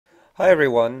Hi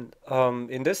everyone.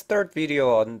 In this third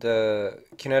video on the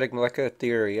kinetic molecular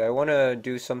theory, I want to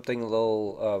do something a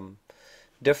little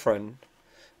different.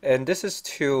 And this is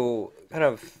to kind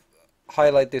of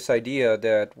highlight this idea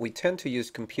that we tend to use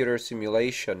computer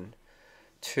simulation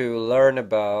to learn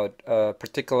about a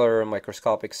particular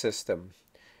microscopic system.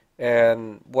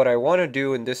 And what I want to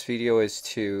do in this video is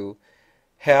to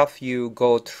have you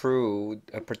go through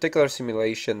a particular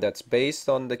simulation that's based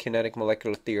on the kinetic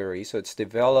molecular theory. So it's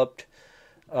developed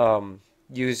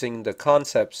using the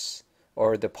concepts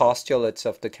or the postulates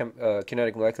of the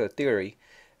kinetic molecular theory.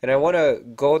 And I want to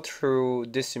go through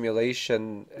this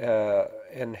simulation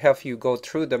and have you go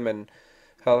through them and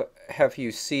have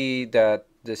you see that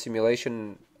the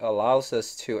simulation allows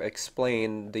us to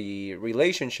explain the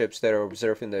relationships that are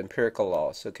observed in the empirical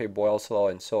laws, okay, Boyle's law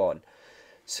and so on.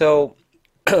 So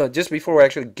just before we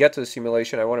actually get to the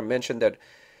simulation, I want to mention that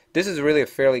this is really a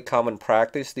fairly common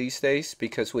practice these days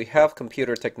because we have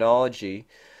computer technology,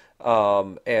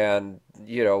 and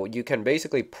you can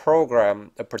basically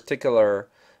program a particular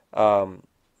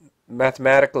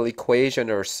mathematical equation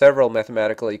or several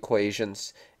mathematical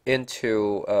equations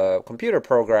into a computer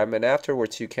program, and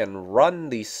afterwards you can run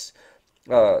these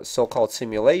so-called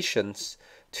simulations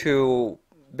to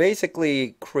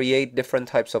basically create different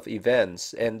types of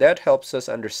events, and that helps us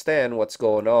understand what's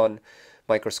going on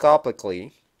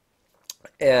microscopically.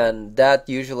 And that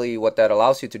usually what that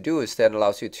allows you to do is then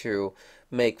allows you to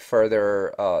make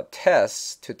further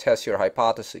tests to test your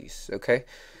hypotheses, okay?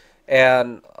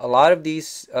 And a lot of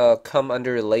these come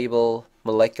under the label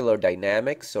molecular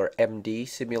dynamics or MD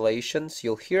simulations.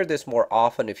 You'll hear this more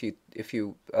often if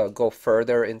you go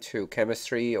further into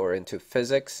chemistry or into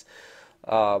physics.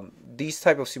 These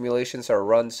type of simulations are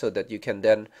run so that you can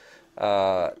then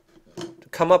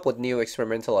come up with new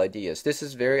experimental ideas. This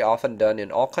is very often done in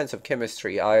all kinds of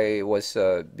chemistry. I was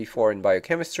before in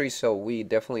biochemistry, so we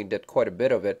definitely did quite a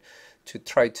bit of it to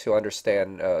try to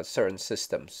understand certain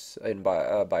systems in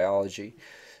biology.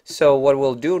 So what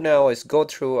we'll do now is go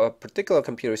through a particular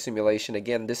computer simulation.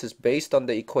 Again, this is based on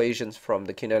the equations from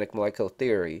the kinetic molecular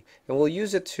theory, and we'll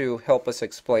use it to help us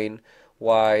explain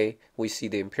why we see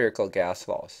the empirical gas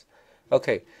laws.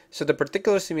 Okay, so the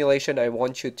particular simulation I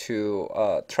want you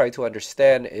to try to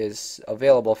understand is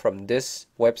available from this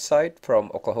website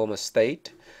from Oklahoma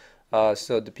State.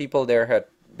 So the people there had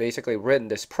basically written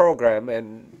this program,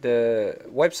 and the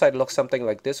website looks something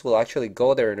like this. We'll actually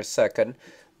go there in a second,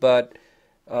 but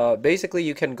basically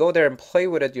you can go there and play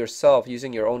with it yourself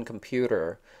using your own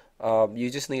computer. You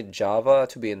just need Java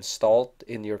to be installed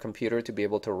in your computer to be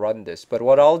able to run this. But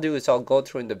what I'll do is I'll go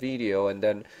through in the video and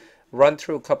then run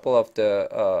through a couple of the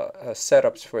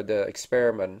setups for the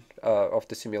experiment of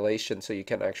the simulation so you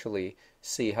can actually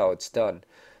see how it's done.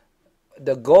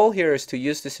 The goal here is to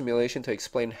use the simulation to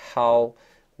explain how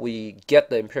we get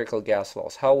the empirical gas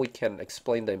laws, how we can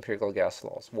explain the empirical gas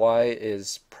laws, why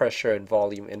is pressure and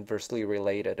volume inversely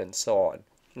related, and so on.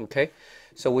 Okay,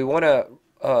 so we want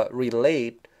to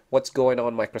relate what's going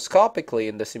on microscopically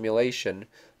in the simulation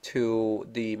to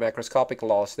the macroscopic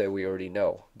laws that we already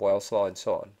know, Boyle's law and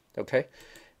so on. Okay,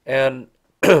 and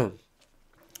the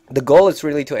goal is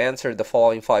really to answer the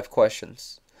following 5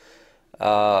 questions.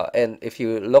 And if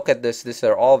you look at this, these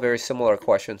are all very similar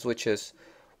questions, which is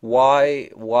why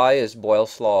is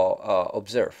Boyle's law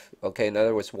observed? Okay, in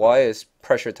other words, why is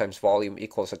pressure times volume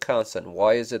equals a constant?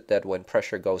 Why is it that when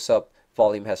pressure goes up,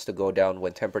 volume has to go down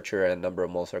when temperature and number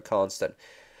of moles are constant?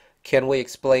 Can we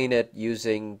explain it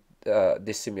using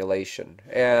this simulation?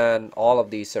 And all of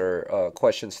these are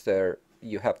questions that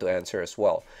you have to answer as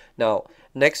well. Now,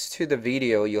 next to the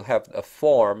video, you'll have a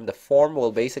form. The form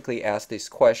will basically ask these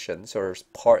questions or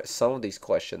some of these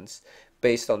questions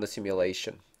based on the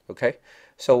simulation. Okay,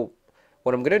 so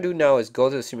what I'm going to do now is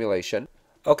go to the simulation.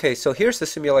 Okay, so here's the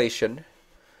simulation.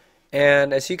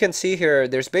 And as you can see here,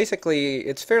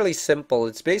 it's fairly simple.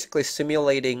 It's basically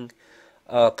simulating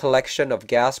a collection of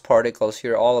gas particles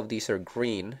here. All of these are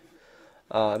green.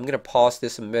 I'm going to pause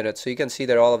this a minute so you can see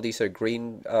that all of these are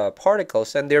green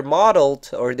particles, and they're modeled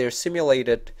or they're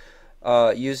simulated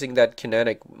using that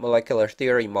kinetic molecular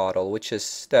theory model, which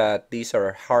is that these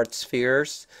are hard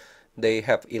spheres. They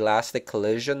have elastic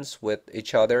collisions with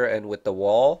each other and with the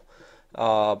wall.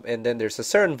 And then there's a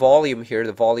certain volume here.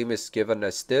 The volume is given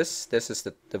as this. This is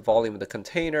the volume of the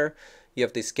container. You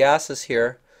have these gases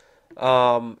here.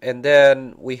 And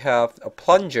then we have a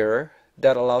plunger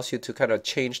that allows you to kind of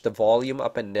change the volume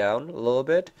up and down a little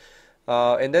bit.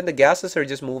 And then the gases are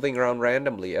just moving around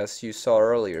randomly, as you saw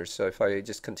earlier. So if I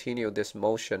just continue this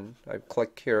motion, I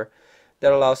click here,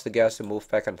 that allows the gas to move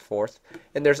back and forth.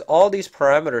 And there's all these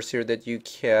parameters here that you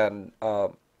can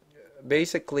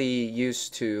basically use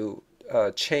to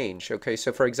change. Okay,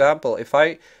 so for example, if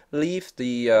I leave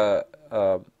the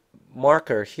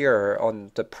marker here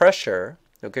on the pressure,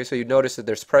 okay, so you notice that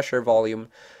there's pressure, volume,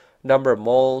 number of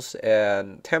moles,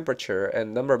 and temperature,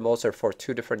 and number of moles are for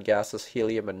two different gases,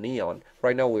 helium and neon.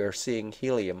 Right now we are seeing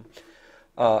helium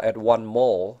at 1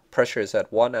 mole, pressure is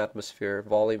at 1 atmosphere,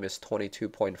 volume is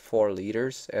 22.4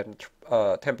 liters, and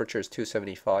temperature is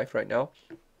 275 right now.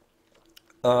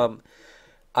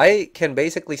 I can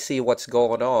basically see what's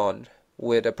going on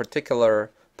with a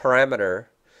particular parameter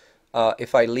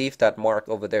if I leave that mark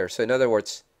over there. So in other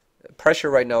words, pressure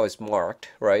right now is marked,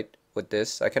 right? With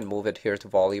this, I can move it here to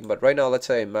volume, but right now let's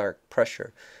say I mark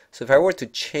pressure. So if I were to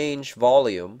change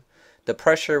volume, the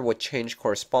pressure would change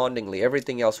correspondingly.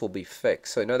 Everything else will be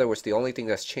fixed. So in other words, the only thing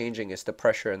that's changing is the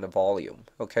pressure and the volume.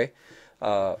 Okay,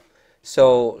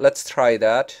 so let's try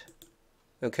that.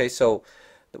 Okay, so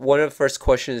one of the first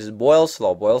questions is Boyle's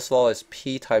law. Boyle's law is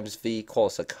P times V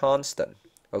equals a constant.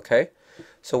 Okay,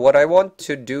 so what I want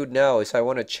to do now is I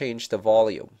want to change the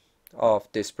volume of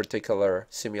this particular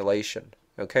simulation.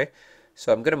 Okay,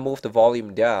 so I'm going to move the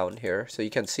volume down here. So you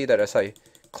can see that as I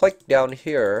click down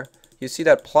here, you see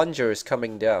that plunger is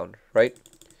coming down, right?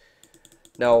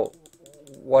 Now,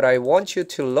 what I want you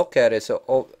to look at is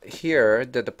here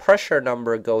that the pressure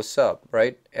number goes up,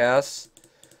 right, as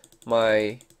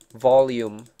my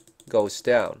volume goes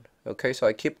down. Okay, so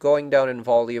I keep going down in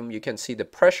volume. You can see the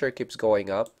pressure keeps going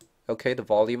up. Okay, the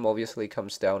volume obviously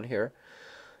comes down here.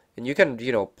 And you can,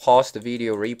 pause the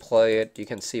video, replay it. You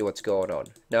can see what's going on.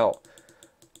 Now,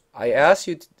 I asked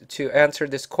you to answer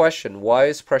this question. Why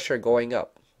is pressure going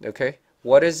up? Okay,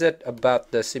 what is it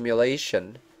about the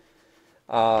simulation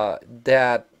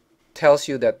that tells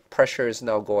you that pressure is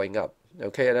now going up?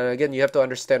 Okay, and again, you have to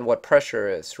understand what pressure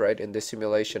is, right, in this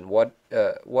simulation. What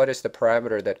is the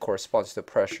parameter that corresponds to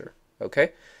pressure?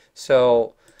 Okay,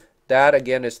 so that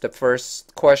again is the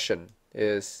first question,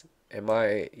 is am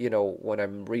I, when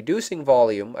I'm reducing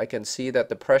volume, I can see that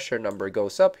the pressure number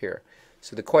goes up here.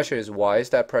 So the question is, why is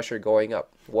that pressure going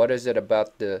up? What is it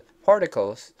about the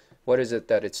particles? What is it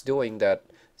that it's doing that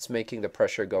it's making the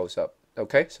pressure goes up?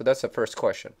 Okay, so that's the first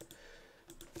question.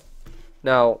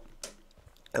 Now,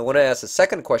 I want to ask the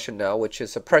second question now, which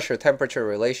is a pressure-temperature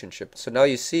relationship. So now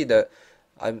you see that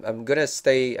I'm going to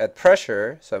stay at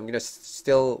pressure, so I'm going to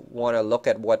still want to look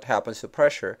at what happens to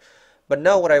pressure. But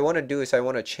now what I want to do is I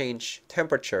want to change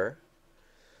temperature,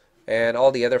 and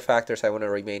all the other factors I want to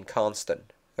remain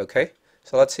constant. Okay,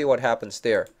 so let's see what happens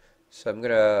there. So I'm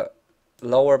going to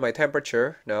lower my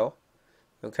temperature now.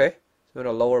 Okay, I'm going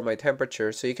to lower my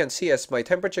temperature. So you can see as my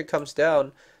temperature comes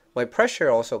down, my pressure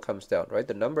also comes down, right?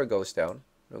 The number goes down.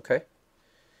 Okay,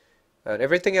 and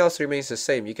everything else remains the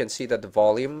same. You can see that the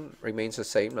volume remains the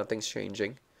same, nothing's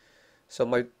changing. So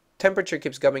my temperature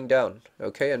keeps coming down,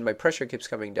 okay, and my pressure keeps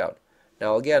coming down.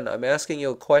 Now again, I'm asking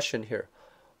you a question here.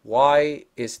 Why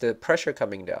is the pressure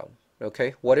coming down?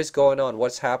 Okay, what is going on?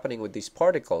 What's happening with these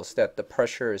particles that the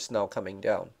pressure is now coming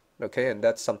down? Okay, and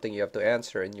that's something you have to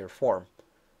answer in your form.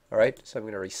 Alright, so I'm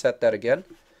going to reset that again.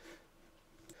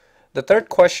 The third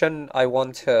question I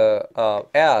want to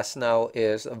ask now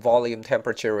is a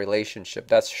volume-temperature relationship.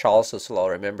 That's Charles's law.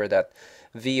 Remember that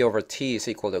V over T is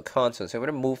equal to a constant. So I'm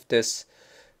going to move this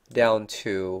down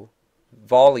to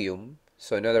volume.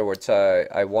 So in other words,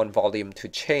 I want volume to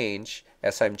change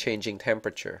as I'm changing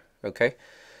temperature. Okay.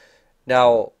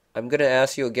 Now I'm going to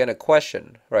ask you again a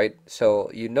question, right?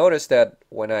 So you notice that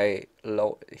when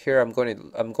here I'm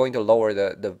going to lower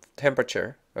the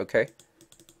temperature. Okay.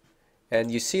 And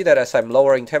you see that as I'm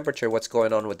lowering temperature, what's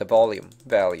going on with the volume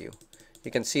value? You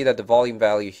can see that the volume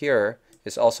value here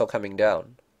is also coming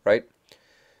down, right?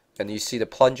 And you see the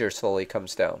plunger slowly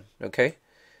comes down, okay?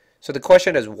 So the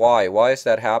question is why? Why is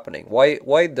that happening?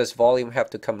 Why does volume have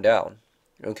to come down?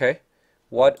 Okay?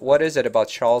 What is it about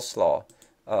Charles' law?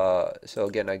 So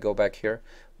again, I go back here.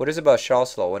 What is it about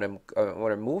Charles' law? When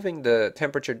I'm moving the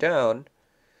temperature down,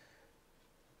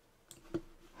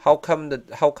 how come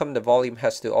the volume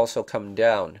has to also come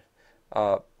down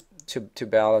to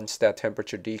balance that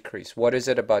temperature decrease? What is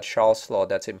it about Charles' law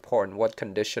that's important? What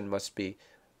condition must be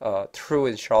true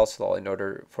in Charles' law in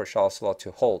order for Charles' law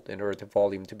to hold, in order to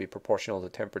volume to be proportional to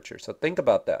temperature? So think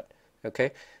about that.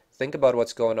 Okay, think about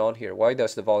what's going on here. Why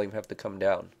does the volume have to come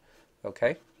down?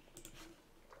 Okay,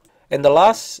 and the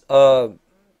last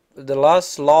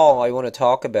law I want to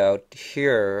talk about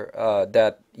here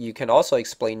that you can also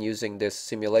explain using this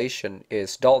simulation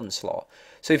is Dalton's law.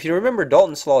 So if you remember,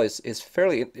 Dalton's law is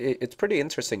pretty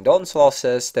interesting. Dalton's law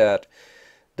says that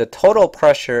the total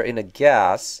pressure in a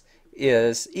gas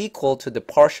is equal to the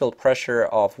partial pressure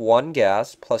of one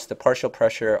gas plus the partial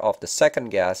pressure of the second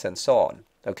gas, and so on.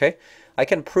 Okay, I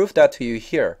can prove that to you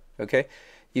here. Okay,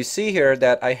 you see here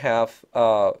that I have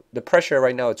the pressure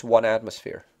right now, it's 1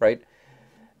 atmosphere, right?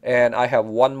 And I have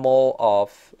 1 mole of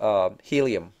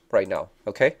helium right now.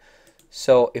 Okay,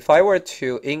 so if I were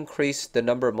to increase the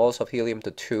number of moles of helium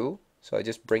to 2, so I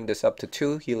just bring this up to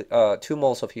 2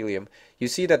 moles of helium, you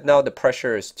see that now the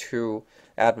pressure is 2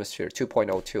 atmosphere,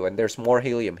 2.02, and there's more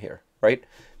helium here, right?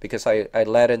 Because I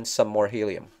let in some more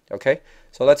helium. Okay,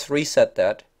 so let's reset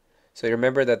that. So you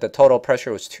remember that the total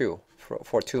pressure was 2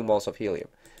 for 2 moles of helium.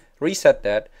 Reset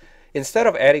that. Instead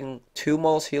of adding 2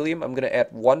 moles helium, I'm going to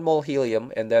add 1 mole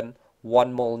helium and then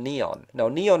 1 mole neon. Now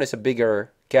neon is a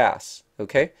bigger gas,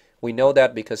 okay? We know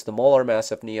that because the molar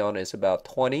mass of neon is about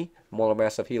 20, molar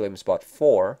mass of helium is about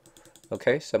 4.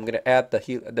 Okay, so I'm going to add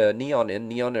the neon in.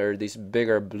 Neon are these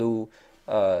bigger blue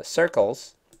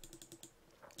circles.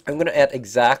 I'm going to add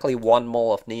exactly 1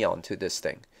 mole of neon to this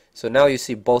thing. So now you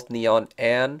see both neon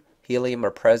and helium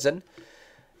are present.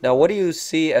 Now what do you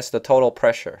see as the total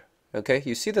pressure? Okay,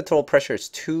 you see the total pressure is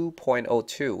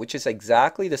 2.02, which is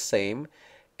exactly the same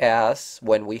as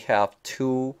when we have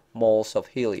 2 moles of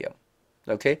helium.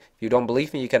 Okay, if you don't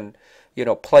believe me, you can,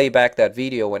 play back that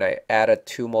video when I added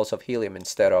 2 moles of helium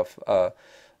instead of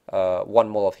 1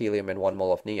 mole of helium and 1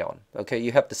 mole of neon. Okay,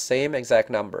 you have the same exact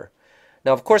number.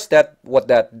 Now, of course, what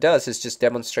that does is just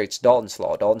demonstrates Dalton's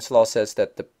law. Dalton's law says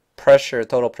that the pressure,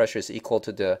 total pressure, is equal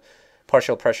to the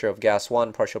partial pressure of gas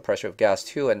 1, partial pressure of gas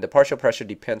 2, and the partial pressure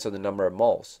depends on the number of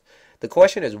moles. The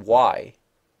question is why?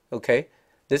 Okay,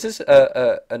 this is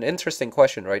an interesting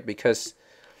question, right? Because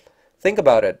think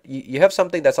about it. You have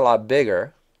something that's a lot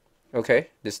bigger. Okay,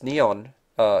 this neon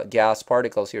gas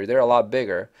particles here, they're a lot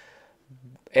bigger.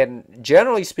 And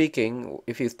generally speaking,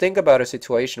 if you think about a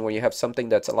situation where you have something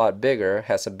that's a lot bigger,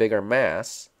 has a bigger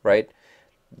mass, right?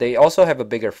 They also have a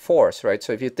bigger force, right?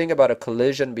 So if you think about a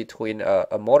collision between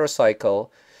a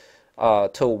motorcycle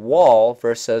to a wall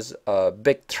versus a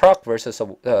big truck versus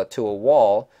to a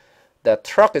wall, that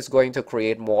truck is going to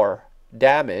create more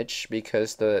damage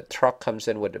because the truck comes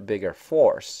in with a bigger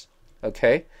force,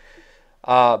 okay?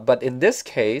 But in this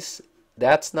case,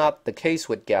 that's not the case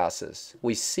with gases.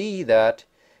 We see that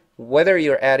whether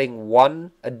you're adding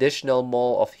 1 additional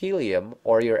mole of helium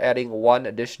or you're adding 1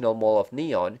 additional mole of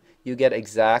neon, you get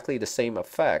exactly the same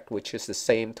effect, which is the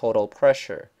same total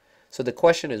pressure. So the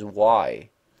question is why?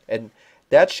 And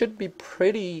that should be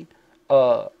pretty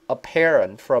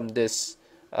apparent from this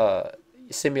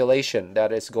simulation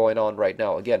that is going on right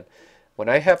now. Again, when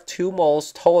I have 2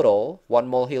 moles total, 1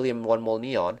 mole helium, 1 mole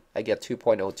neon, I get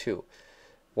 2.02.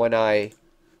 When I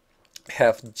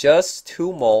have just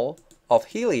 2 mole of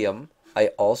helium, I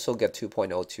also get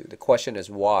 2.02. The question is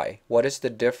why? What is the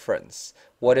difference?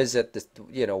 What is it that,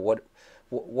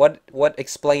 what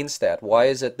explains that? Why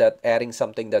is it that adding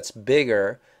something that's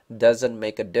bigger doesn't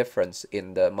make a difference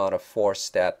in the amount of force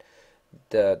that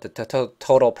the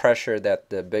total pressure that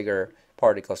the bigger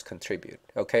particles contribute?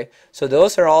 Okay, so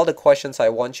those are all the questions I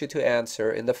want you to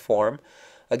answer in the form.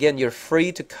 Again, you're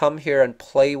free to come here and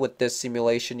play with this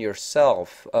simulation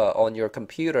yourself on your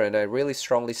computer, and I really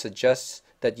strongly suggest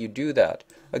that you do that.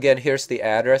 Again, here's the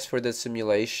address for the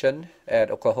simulation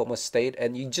at Oklahoma State,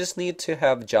 and you just need to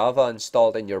have Java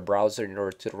installed in your browser in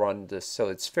order to run this. So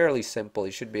it's fairly simple.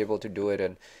 You should be able to do it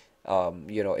in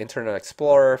Internet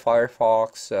Explorer,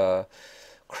 Firefox,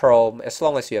 Chrome, as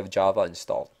long as you have Java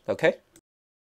installed. Okay?